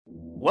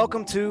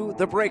Welcome to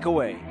The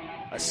Breakaway,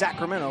 a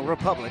Sacramento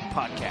Republic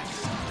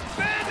podcast.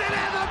 Bandit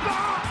in the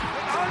box!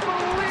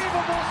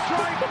 Unbelievable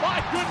strike!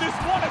 My goodness,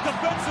 what a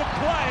defensive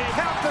play!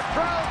 Half the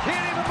crowd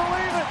can't even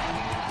believe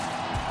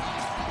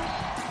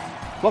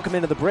it! Welcome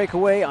into The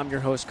Breakaway. I'm your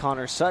host,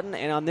 Connor Sutton,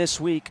 and on this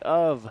week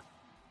of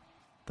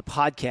the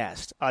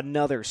podcast,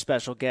 another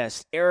special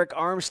guest, Arik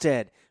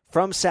Armstead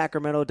from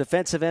Sacramento,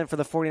 defensive end for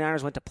the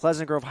 49ers, went to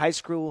Pleasant Grove High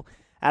School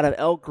out of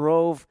Elk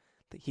Grove.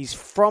 He's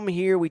from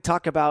here. We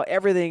talk about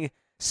everything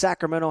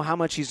Sacramento, how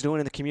much he's doing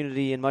in the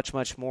community, and much,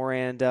 much more.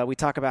 And we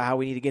talk about how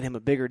we need to get him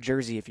a bigger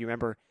jersey. If you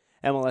remember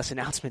MLS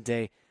announcement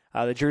day,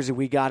 the jersey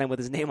we got him with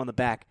his name on the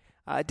back,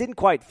 it didn't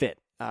quite fit.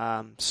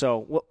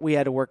 So we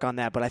had to work on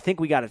that, but I think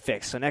we got it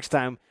fixed. So next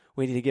time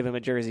we need to give him a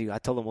jersey, I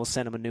told him we'll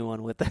send him a new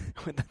one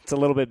it's a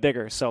little bit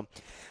bigger. So,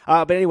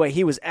 but anyway,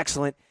 he was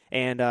excellent,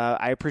 and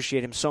I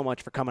appreciate him so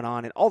much for coming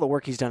on, and all the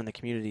work he's done in the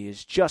community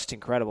is just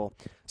incredible.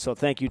 So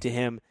thank you to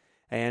him.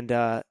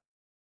 And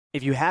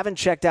if you haven't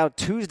checked out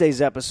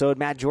Tuesday's episode,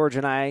 Matt George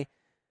and I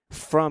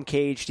from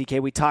KHTK,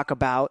 we talk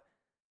about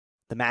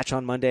the match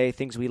on Monday,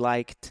 things we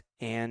liked,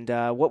 and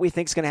what we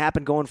think is going to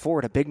happen going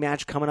forward. A big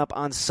match coming up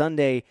on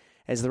Sunday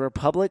as the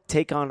Republic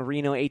take on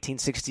Reno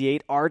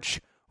 1868,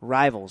 arch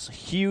rivals.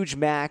 Huge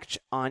match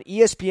on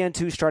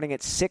ESPN2 starting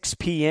at 6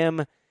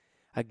 p.m.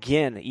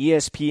 Again,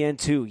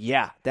 ESPN2.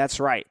 Yeah, that's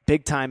right.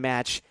 Big-time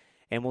match.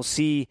 And we'll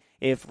see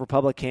if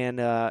Republic can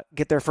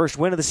get their first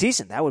win of the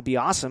season. That would be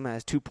awesome.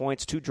 Has 2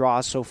 points, 2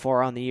 draws so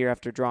far on the year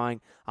after drawing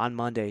on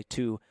Monday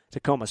to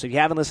Tacoma. So if you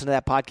haven't listened to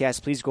that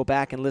podcast, please go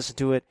back and listen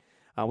to it.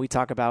 We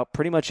talk about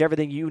pretty much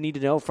everything you need to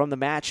know from the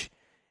match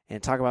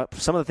and talk about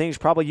some of the things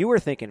probably you were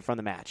thinking from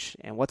the match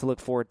and what to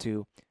look forward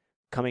to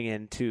coming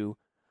into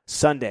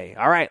Sunday.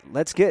 All right,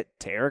 let's get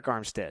to Arik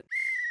Armstead.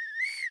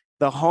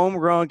 The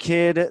homegrown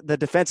kid, the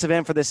defensive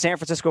end for the San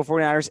Francisco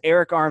 49ers,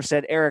 Arik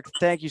Armstead. Arik,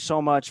 thank you so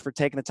much for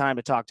taking the time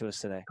to talk to us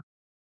today.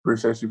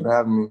 Appreciate you for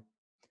having me.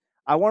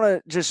 I want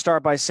to just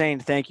start by saying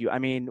thank you. I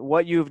mean,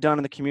 what you've done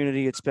in the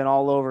community, it's been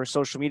all over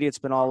social media, it's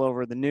been all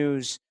over the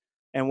news,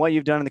 and what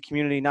you've done in the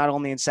community, not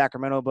only in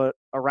Sacramento, but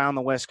around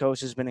the West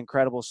Coast has been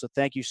incredible. So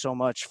thank you so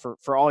much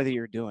for all that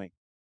you're doing.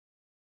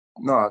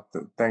 No,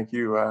 thank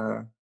you.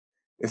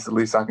 It's the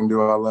least I can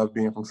do. I love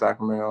being from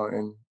Sacramento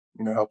and,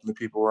 helping the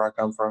people where I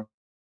come from.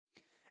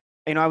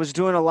 I was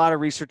doing a lot of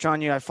research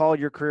on you. I followed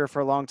your career for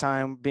a long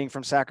time, being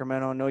from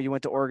Sacramento. I know you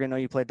went to Oregon. I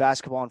know you played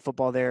basketball and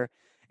football there.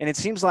 And it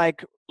seems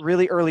like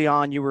really early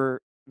on you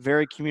were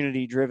very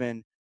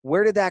community-driven.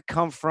 Where did that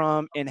come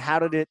from, and how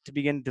did it to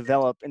begin to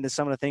develop into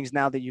some of the things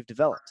now that you've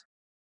developed?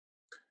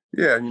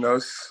 Yeah,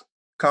 it's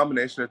a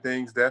combination of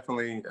things.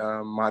 Definitely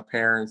my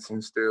parents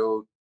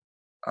instilled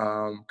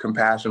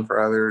compassion for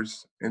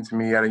others into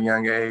me at a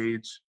young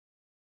age,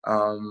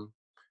 and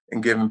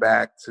giving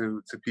back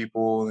to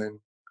people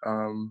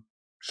and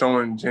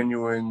showing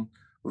genuine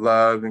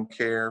love and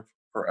care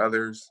for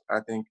others,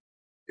 I think,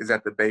 is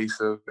at the base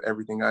of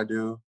everything I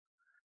do.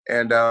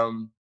 And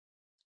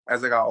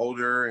as I got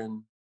older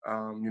and,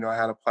 I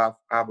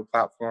have a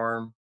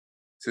platform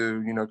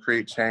to,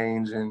 create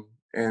change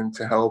and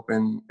to help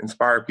and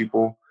inspire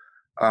people,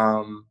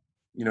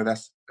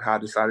 that's how I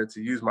decided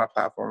to use my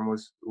platform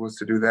was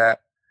to do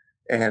that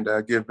and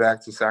give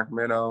back to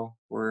Sacramento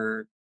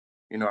where,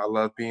 I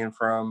love being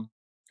from.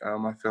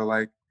 I feel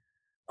like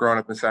growing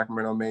up in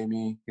Sacramento made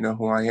me,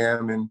 who I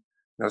am, and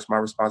it's my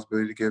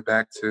responsibility to give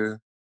back to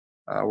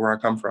where I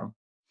come from.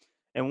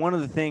 And one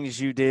of the things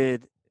you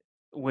did,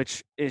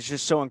 which is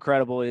just so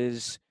incredible,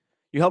 is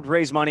you helped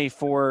raise money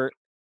for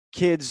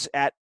kids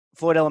at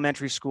Floyd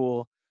Elementary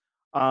School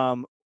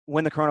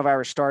when the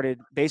coronavirus started.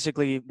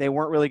 Basically, they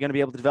weren't really going to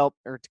be able to develop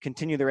or to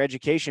continue their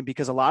education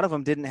because a lot of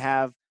them didn't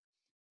have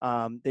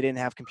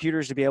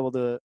computers to be able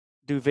to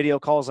do video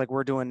calls like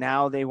we're doing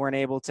now. They weren't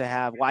able to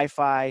have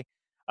Wi-Fi.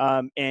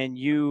 And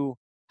you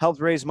helped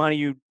raise money.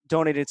 You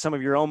donated some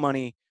of your own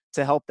money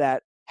to help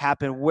that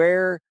happen.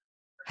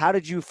 How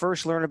did you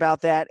first learn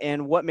about that,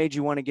 and what made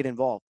you want to get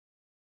involved?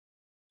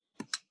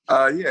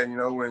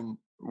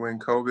 When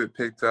COVID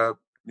picked up,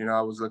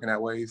 I was looking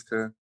at ways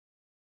to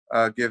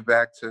give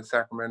back to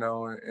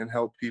Sacramento and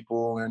help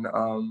people. And,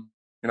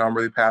 I'm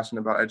really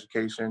passionate about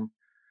education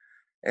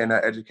and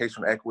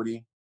educational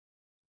equity.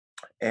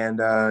 And,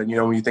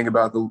 when you think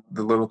about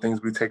the little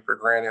things we take for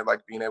granted,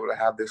 like being able to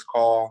have this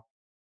call,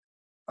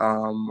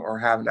 or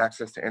having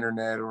access to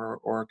internet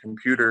or a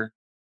computer,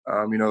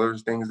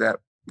 there's things that,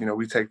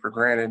 we take for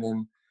granted.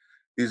 And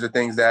these are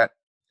things that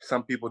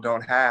some people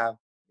don't have.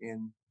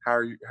 And how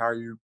are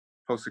you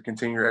supposed to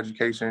continue your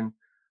education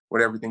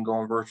with everything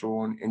going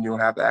virtual and you don't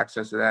have the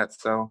access to that?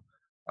 So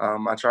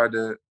I tried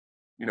to,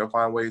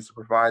 find ways to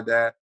provide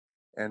that.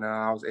 And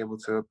I was able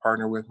to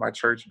partner with my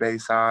church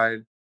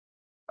Bayside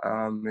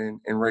and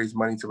raise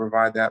money to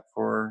provide that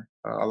for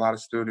a lot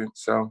of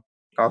students. So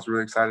I was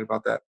really excited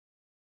about that.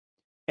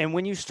 And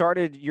when you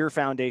started your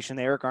foundation,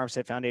 the Arik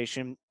Armstead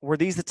Foundation, were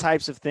these the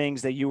types of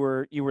things that you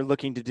were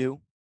looking to do?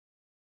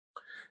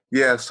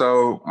 Yeah.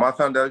 So my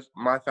foundation,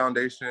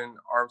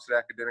 Armstead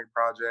Academic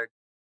Project,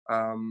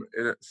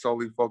 it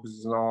solely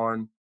focuses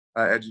on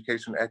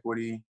education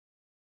equity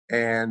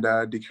and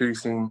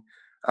decreasing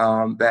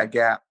that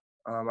gap.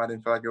 I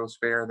didn't feel like it was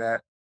fair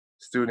that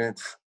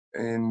students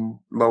in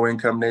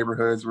low-income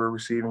neighborhoods were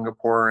receiving a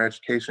poorer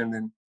education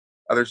than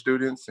other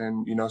students,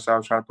 and so I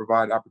was trying to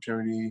provide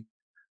opportunity,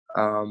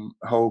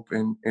 hope,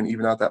 and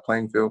even out that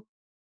playing field.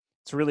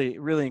 It's really,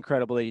 really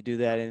incredible that you do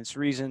that. And it's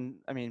reason,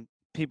 I mean,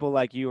 people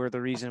like you are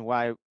the reason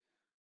why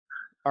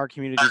our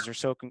communities are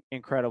so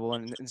incredible.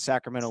 And in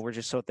Sacramento, we're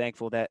just so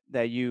thankful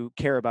that you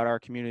care about our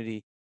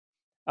community.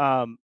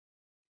 Um,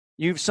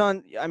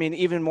 I mean,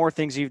 even more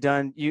things you've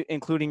done,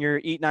 including your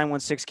Eat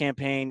 916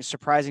 campaign,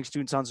 surprising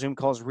students on Zoom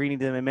calls, reading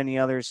them, and many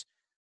others.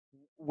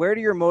 Where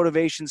do your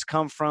motivations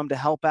come from to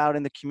help out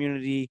in the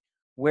community?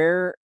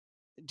 Where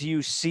do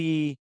you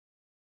see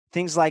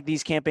things like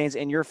these campaigns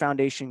and your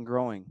foundation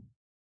growing?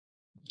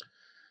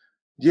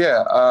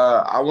 Yeah,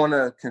 I want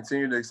to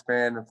continue to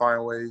expand and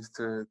find ways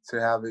to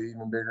have an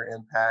even bigger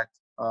impact.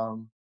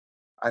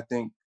 I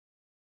think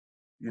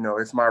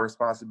it's my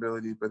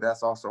responsibility, but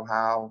that's also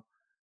how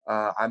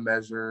I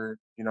measure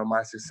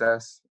my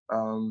success.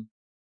 I'm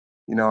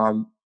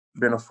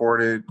been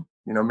afforded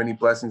many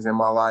blessings in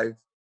my life,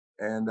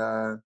 and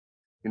how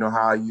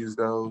I use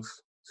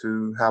those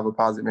to have a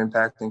positive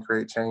impact and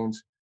create change.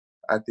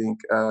 I think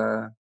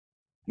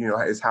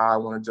is how I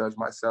want to judge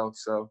myself.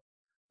 So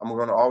I'm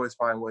going to always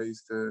find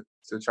ways to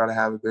try to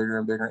have a bigger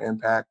and bigger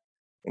impact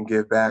and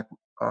give back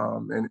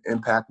and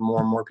impact more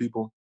and more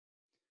people.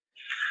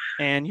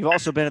 And you've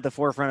also been at the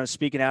forefront of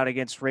speaking out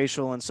against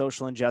racial and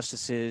social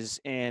injustices.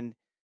 And,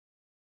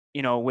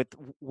 with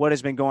what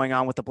has been going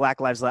on with the Black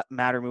Lives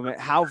Matter movement,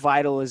 how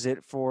vital is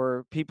it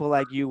for people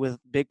like you with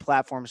big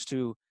platforms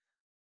to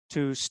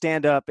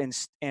stand up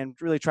and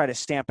really try to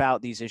stamp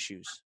out these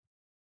issues?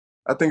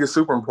 I think it's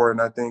super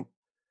important. I think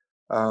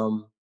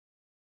um,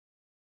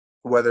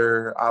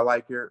 whether I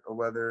like it or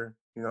whether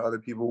other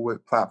people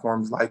with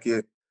platforms like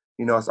it,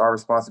 it's our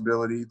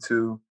responsibility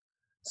to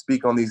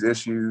speak on these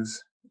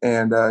issues.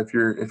 And if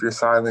you're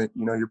silent,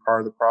 you're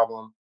part of the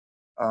problem.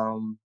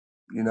 Um,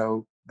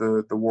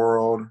 the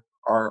world,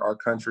 our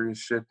country is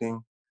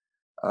shifting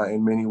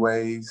in many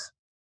ways,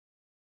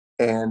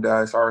 and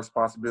it's our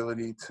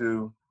responsibility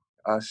to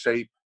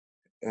shape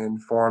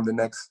and form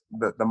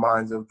the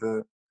minds of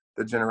the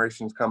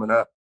generations coming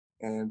up,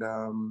 and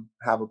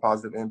have a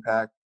positive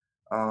impact,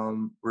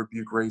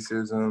 rebuke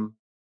racism,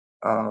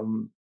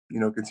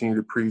 continue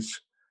to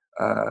preach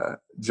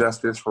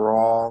justice for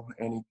all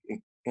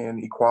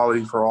and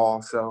equality for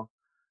all. So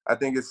I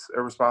think it's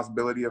a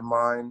responsibility of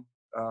mine.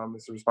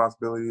 It's a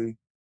responsibility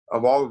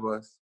of all of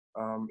us,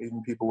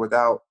 even people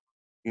without,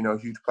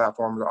 huge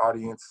platforms or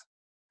audience,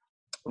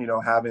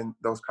 having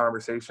those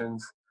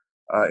conversations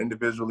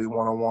individually,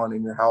 one-on-one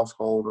in your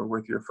household or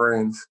with your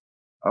friends.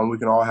 We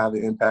can all have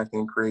an impact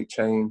and create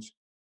change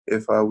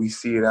if we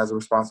see it as a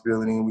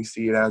responsibility and we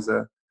see it as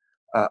a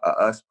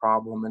us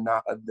problem and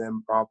not a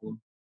them problem.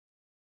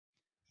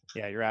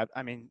 Yeah,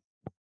 I mean,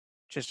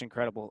 just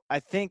incredible. I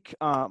think,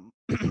 I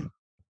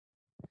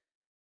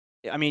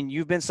mean,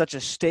 you've been such a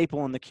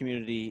staple in the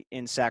community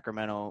in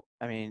Sacramento.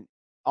 I mean,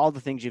 all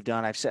the things you've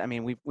done, I've said, I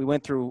mean, we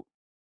went through,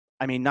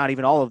 I mean, not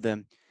even all of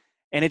them.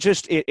 And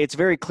it's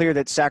very clear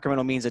that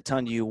Sacramento means a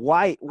ton to you.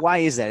 Why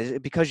is that? Is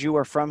it because you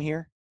are from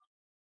here?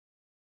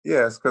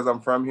 Yeah, it's because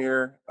I'm from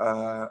here.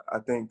 I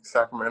think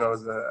Sacramento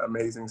is an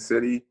amazing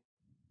city.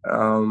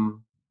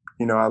 Um,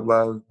 I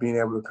love being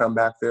able to come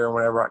back there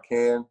whenever I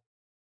can.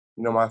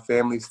 My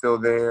family's still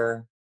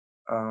there.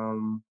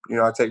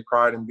 I take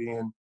pride in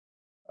being,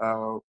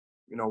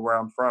 where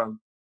I'm from.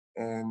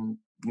 And,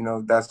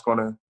 that's going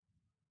to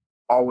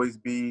always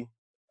be,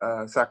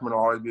 Sacramento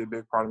will always be a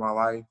big part of my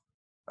life,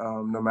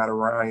 no matter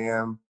where I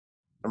am,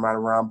 no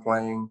matter where I'm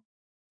playing.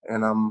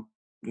 And I'm,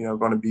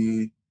 going to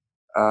be,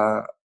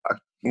 uh,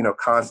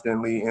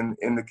 constantly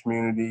in the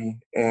community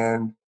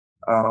and,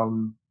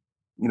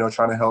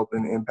 trying to help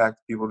and impact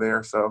people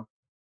there. So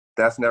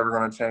that's never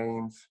going to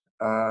change.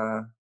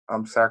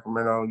 I'm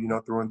Sacramento,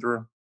 through and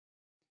through.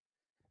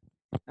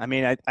 I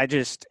mean, I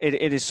just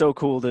it is so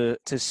cool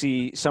to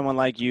see someone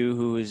like you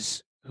who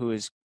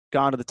is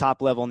gone to the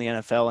top level in the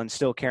NFL and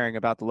still caring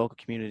about the local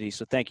community.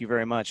 So thank you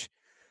very much.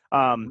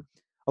 A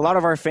lot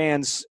of our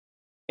fans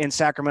in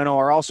Sacramento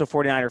are also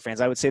 49er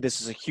fans. I would say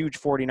this is a huge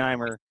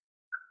 49er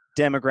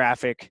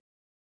demographic.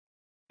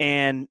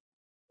 And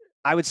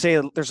I would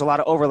say there's a lot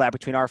of overlap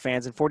between our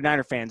fans and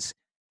 49er fans.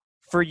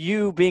 For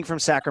you being from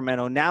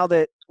Sacramento, now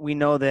that we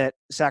know that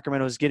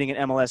Sacramento is getting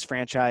an MLS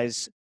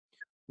franchise,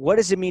 what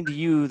does it mean to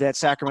you that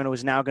Sacramento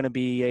is now going to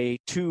be a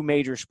two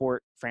major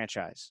sport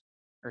franchise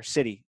or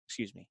city,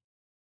 excuse me?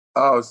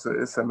 Oh,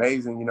 it's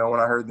amazing. When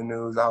I heard the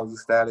news, I was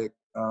ecstatic.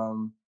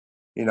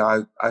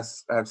 I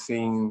have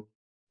seen,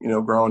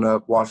 growing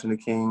up watching the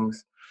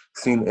Kings,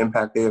 seen the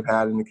impact they have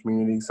had in the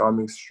community. So I'm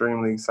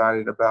extremely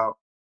excited about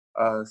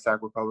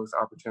Sac Republic's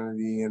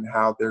opportunity and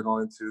how they're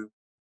going to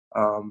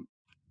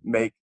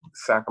make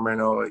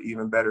Sacramento an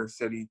even better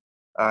city.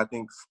 I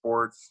think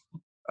sports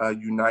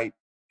unite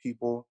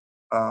people.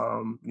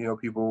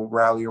 People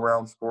rally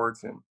around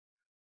sports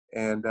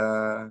and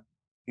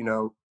you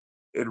know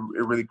it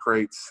really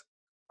creates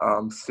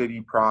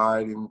city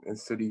pride and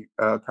city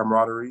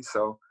camaraderie.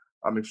 So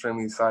I'm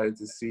extremely excited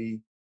to see,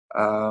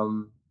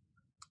 go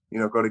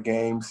to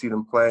games, see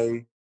them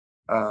play,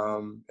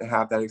 and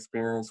have that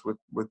experience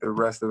with the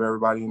rest of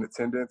everybody in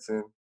attendance,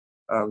 and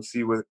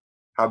see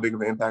how big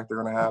of an impact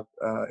they're going to have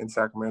in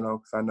Sacramento,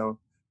 because I know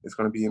it's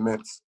going to be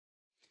immense.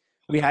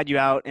 We had you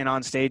out and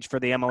on stage for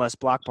the MLS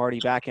block party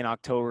back in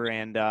October,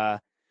 and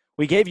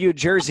we gave you a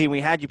jersey and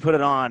we had you put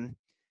it on,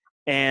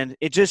 and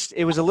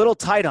it was a little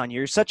tight on you.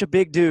 You're such a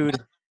big dude.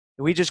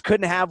 We just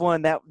couldn't have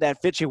one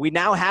that fits you. We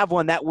now have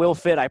one that will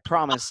fit, I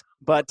promise.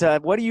 But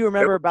what do you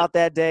remember about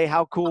that day?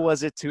 How cool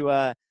was it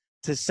to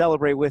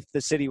celebrate with the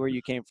city where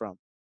you came from?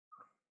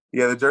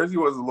 Yeah, the jersey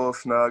was a little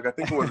snug. I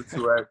think it was a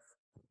 2X,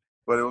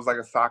 but it was like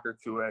a soccer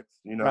 2X,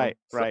 Right,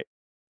 so right.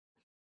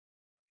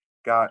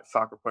 got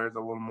soccer players a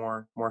little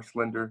more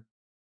slender.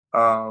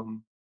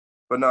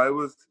 But no, it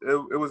was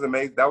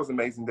amazing. That was an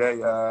amazing day.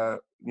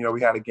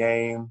 We had a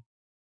game.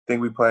 I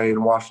think we played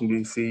in Washington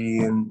D.C.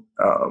 and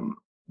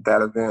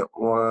that event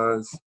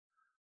was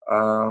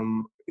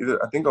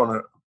either I think on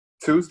a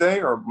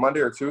Tuesday or Monday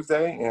or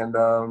Tuesday, and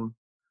so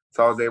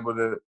I was able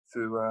to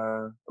it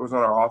was on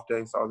our off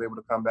day, so I was able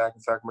to come back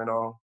in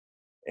Sacramento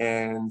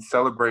and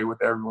celebrate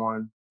with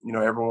everyone.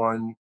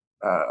 Everyone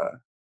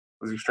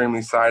was extremely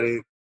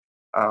excited.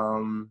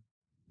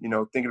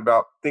 Thinking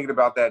about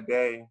that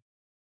day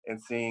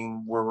and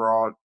seeing where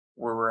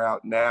we're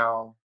at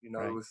now.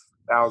 Right. It was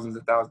thousands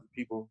and thousands of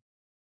people,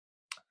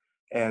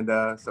 and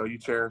so you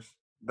cherish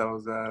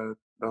those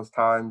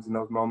times and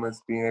those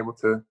moments, being able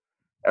to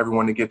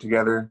everyone to get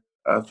together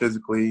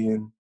physically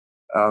and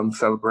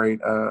celebrate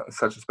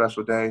such a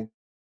special day.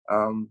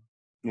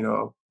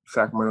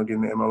 Sacramento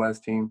getting the MLS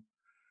team.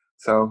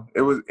 So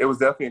it was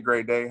definitely a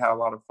great day. Had a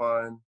lot of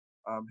fun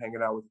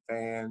hanging out with the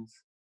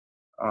fans,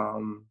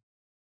 and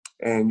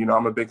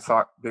I'm a big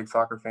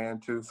soccer fan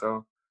too.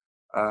 So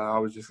I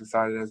was just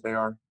excited as they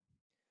are.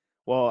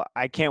 Well,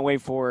 I can't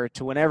wait to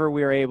whenever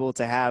we are able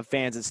to have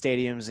fans at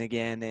stadiums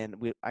again,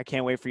 and I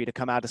can't wait for you to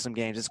come out to some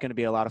games. It's going to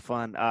be a lot of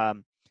fun. I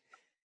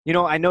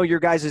know your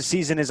guys'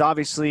 season is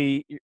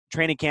obviously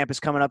training camp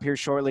is coming up here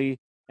shortly.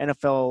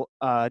 NFL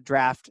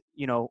draft,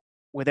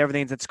 with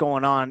everything that's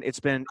going on, it's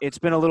been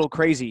a little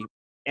crazy.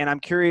 And I'm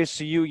curious.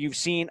 So you've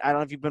seen, I don't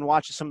know if you've been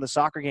watching some of the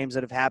soccer games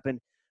that have happened,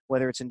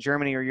 whether it's in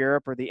Germany or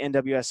Europe or the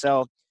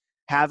NWSL,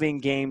 having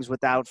games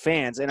without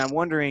fans. And I'm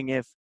wondering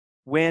if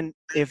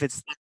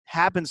it's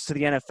happens to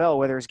the NFL,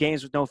 where there's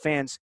games with no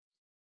fans,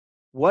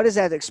 what is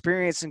that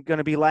experience going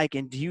to be like?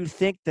 And do you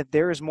think that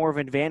there is more of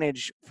an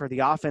advantage for the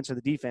offense or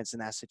the defense in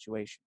that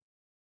situation?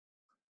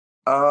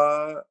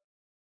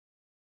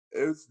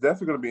 It's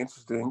definitely going to be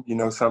interesting.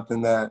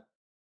 Something that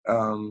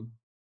no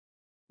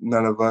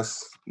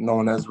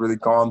one has really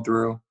gone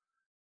through.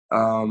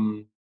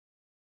 So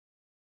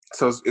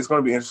it's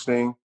going to be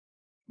interesting,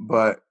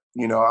 but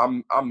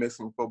I'm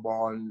missing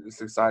football and just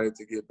excited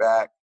to get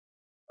back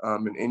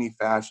in any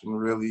fashion.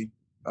 Really,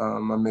 I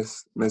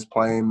miss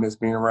playing, miss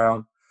being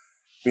around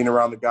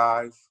the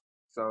guys.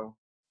 So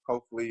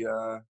hopefully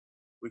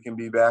we can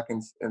be back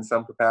in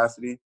some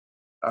capacity.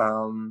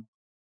 The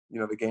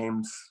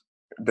game's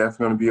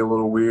definitely going to be a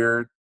little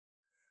weird,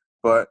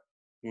 but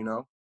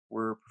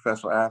we're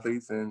professional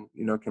athletes and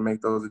can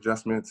make those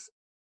adjustments.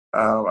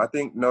 I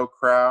think no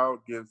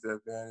crowd gives the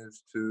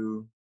advantage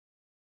to.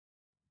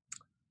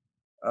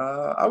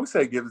 I would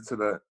say give it to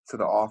the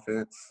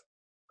offense.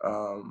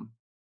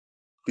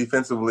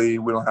 Defensively,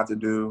 we don't have to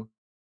do.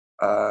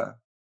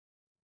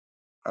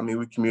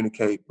 We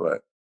communicate,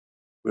 but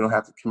we don't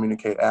have to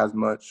communicate as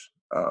much.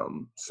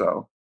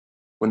 So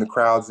when the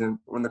crowd's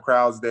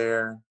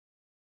there,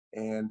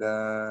 and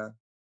they're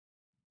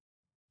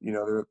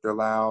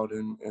loud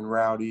and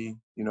rowdy,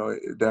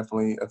 it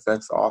definitely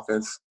affects the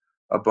offense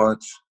a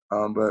bunch.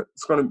 But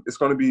it's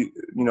gonna be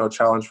a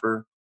challenge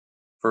for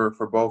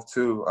both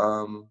too.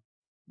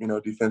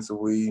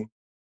 Defensively,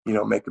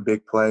 make a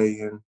big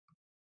play, and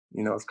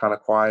it's kind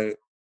of quiet,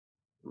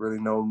 really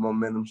no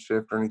momentum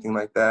shift or anything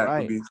like that.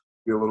 Right. It would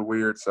be a little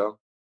weird. So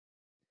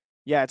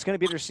yeah, it's going to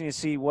be interesting to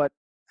see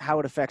how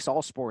it affects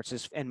all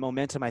sports, and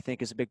momentum, I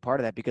think, is a big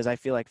part of that, because I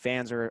feel like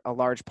fans are a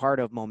large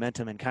part of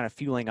momentum and kind of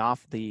fueling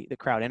off the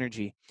crowd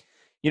energy.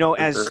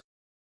 As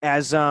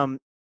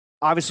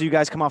obviously you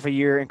guys come off a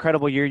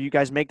incredible year, you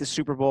guys make the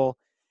Super Bowl,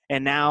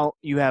 and now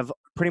you have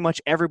pretty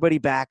much everybody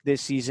back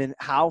this season.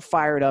 How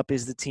fired up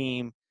is the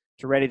team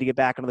ready to get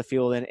back onto the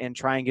field and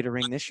try and get a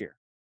ring this year?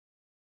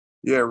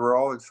 Yeah, we're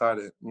all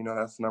excited.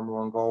 That's the number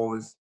one goal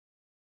is,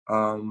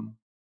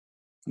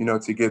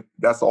 that's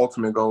the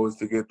ultimate goal is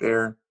to get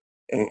there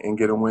and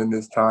get a win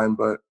this time.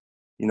 But,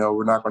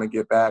 we're not going to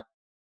get back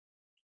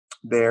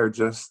there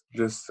just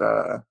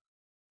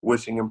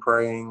wishing and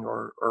praying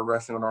or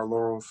resting on our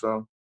laurels.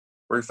 So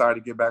we're excited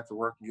to get back to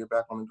work and get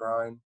back on the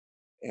grind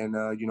and,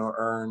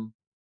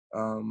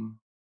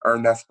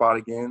 earn that spot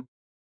again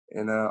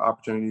and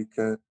opportunity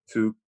to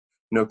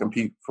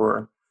compete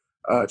for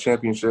a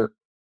championship.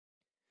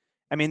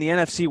 I mean, the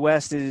NFC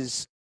West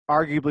is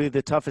arguably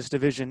the toughest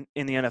division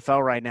in the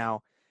NFL right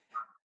now.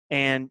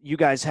 and you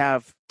guys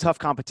have tough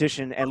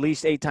competition at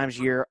least 8 times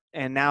a year.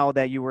 And now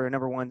that you were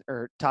number 1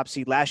 or top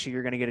seed last year,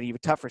 you're going to get an even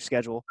tougher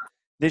schedule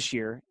this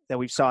year that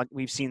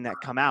we've seen that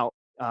come out.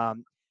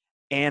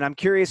 And I'm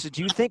curious,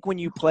 do you think when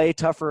you play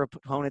tougher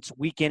opponents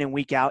week in and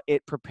week out,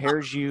 it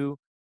prepares you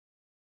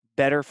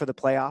better for the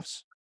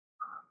playoffs?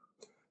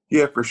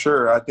 Yeah, for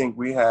sure. I think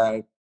we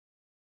had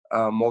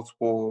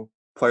multiple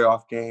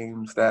playoff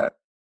games that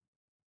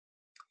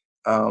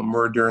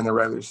were during the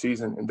regular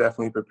season and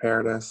definitely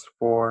prepared us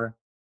for,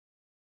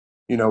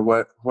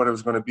 what it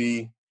was going to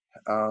be.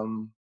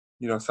 Some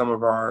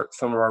of our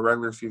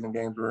regular season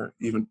games were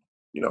even,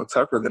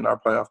 tougher than our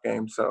playoff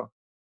games. So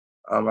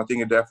I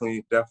think it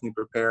definitely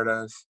prepared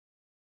us,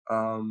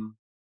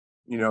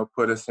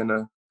 put us in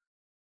a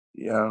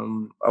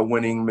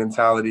winning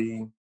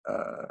mentality.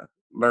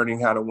 Learning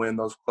how to win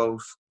those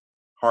close,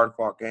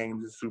 hard-fought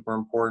games is super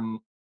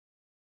important.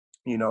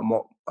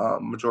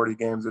 Majority of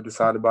games are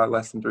decided by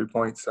less than 3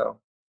 points. So,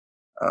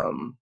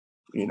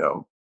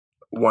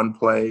 one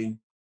play,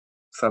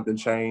 something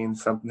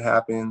changed, something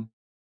happened,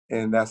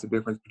 and that's the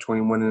difference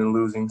between winning and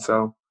losing.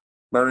 So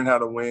learning how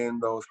to win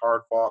those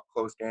hard-fought,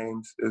 close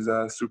games is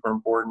super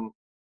important,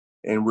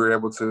 and we're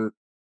able to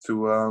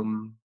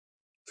win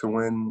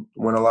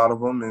a lot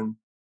of them. And,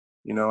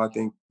 I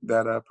think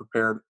that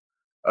prepared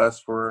us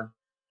for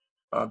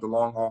the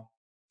long haul.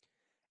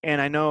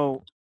 And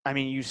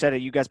you said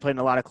it, you guys played in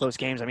a lot of close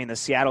games. I mean, the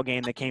Seattle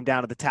game that came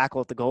down to the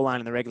tackle at the goal line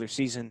in the regular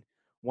season,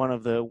 one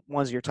of the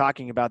ones you're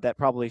talking about that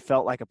probably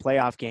felt like a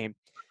playoff game.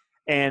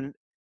 And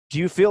do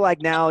you feel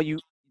like now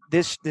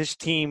this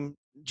team,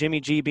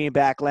 Jimmy G being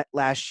back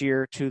last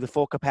year to the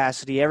full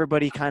capacity,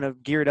 everybody kind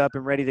of geared up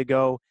and ready to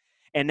go,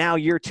 and now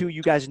year 2,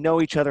 you guys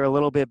know each other a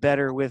little bit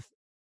better with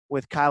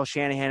Kyle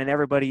Shanahan and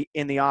everybody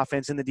in the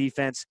offense and the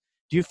defense.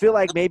 Do you feel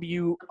like maybe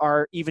you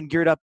are even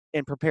geared up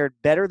and prepared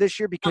better this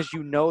year because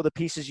you know the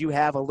pieces you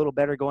have a little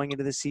better going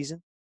into this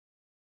season?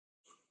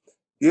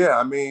 Yeah,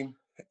 I mean,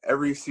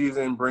 every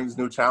season brings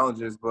new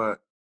challenges, but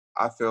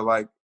I feel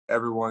like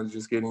everyone's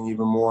just getting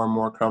even more and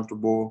more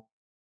comfortable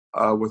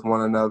with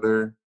one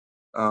another,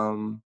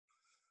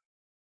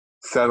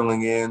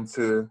 settling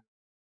into,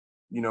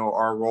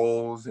 our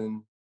roles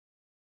and,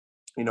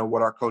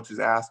 what our coaches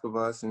ask of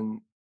us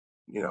and,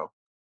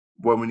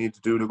 what we need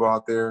to do to go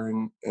out there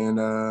and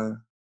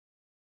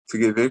to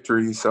get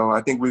victory. So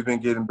I think we've been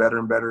getting better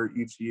and better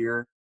each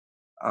year.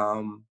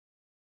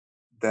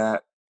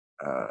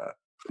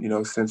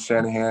 Since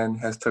Shanahan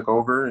has took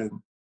over,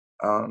 and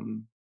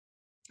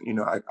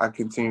I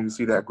continue to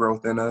see that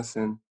growth in us,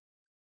 and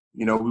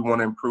we want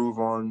to improve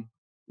on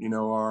we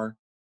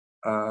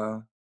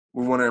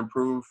want to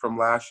improve from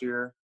last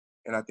year,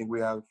 and I think we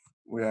have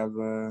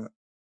the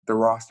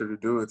roster to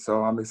do it.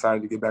 So I'm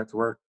excited to get back to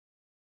work.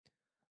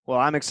 Well,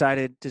 I'm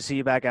excited to see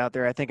you back out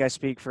there. I think I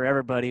speak for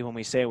everybody when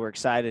we say we're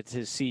excited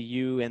to see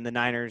you and the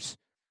Niners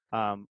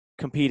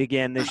compete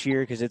again this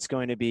year, because it's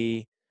going to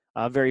be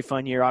a very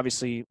fun year.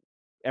 Obviously,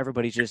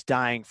 everybody's just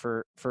dying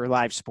for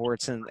live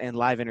sports and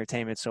live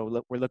entertainment,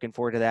 so we're looking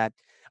forward to that.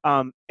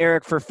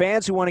 Arik, for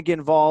fans who want to get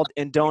involved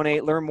and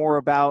donate, learn more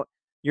about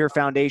your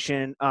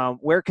foundation,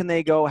 where can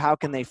they go? How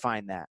can they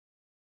find that?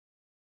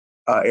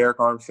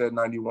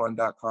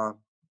 ArikArmstead91.com.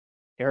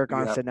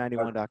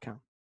 ArikArmstead91.com.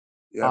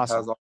 Yeah, awesome.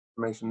 Has all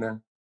the information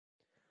there.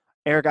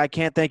 Arik, I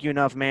can't thank you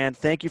enough, man.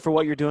 Thank you for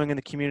what you're doing in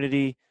the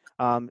community.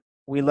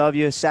 We love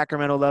you.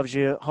 Sacramento loves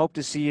you. Hope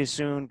to see you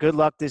soon. Good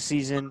luck this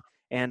season,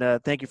 and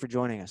thank you for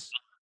joining us.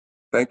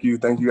 Thank you.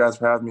 Thank you guys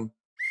for having me.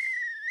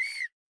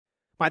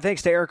 My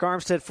thanks to Arik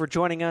Armstead for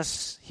joining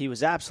us. He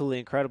was absolutely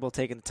incredible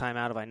taking the time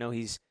out of. I know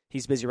he's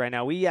busy right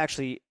now. We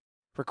actually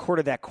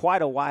recorded that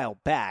quite a while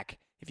back,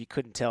 if you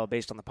couldn't tell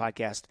based on the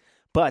podcast.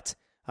 But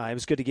it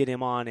was good to get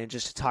him on and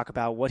just to talk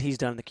about what he's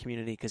done in the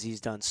community, because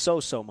he's done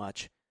so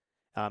much.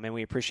 And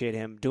we appreciate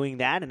him doing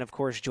that and, of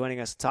course, joining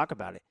us to talk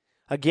about it.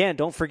 Again,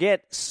 don't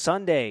forget,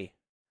 Sunday,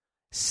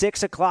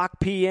 6 o'clock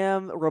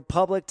p.m.,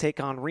 Republic take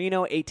on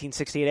Reno,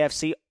 1868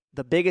 FC,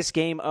 the biggest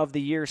game of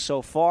the year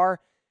so far.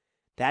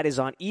 That is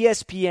on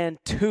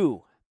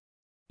ESPN2.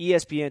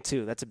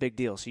 ESPN2, that's a big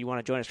deal, so you want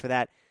to join us for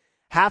that.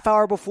 Half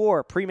hour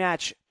before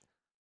pre-match,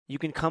 you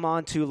can come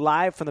on to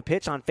Live from the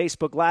Pitch on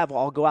Facebook Live. We'll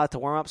all go out to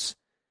warm-ups,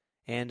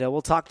 and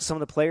we'll talk to some of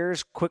the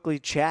players, quickly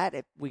chat.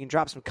 If we can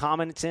drop some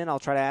comments in, I'll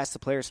try to ask the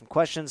players some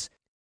questions,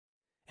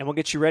 and we'll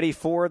get you ready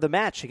for the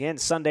match. Again,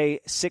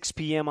 Sunday, 6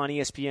 p.m. on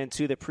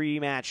ESPN2. The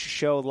pre-match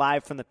show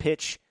Live from the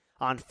Pitch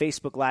on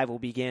Facebook Live will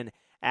begin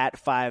at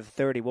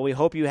 5:30. Well, we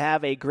hope you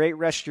have a great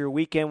rest of your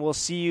weekend. We'll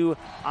see you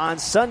on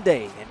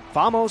Sunday in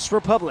Vamos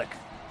Republic.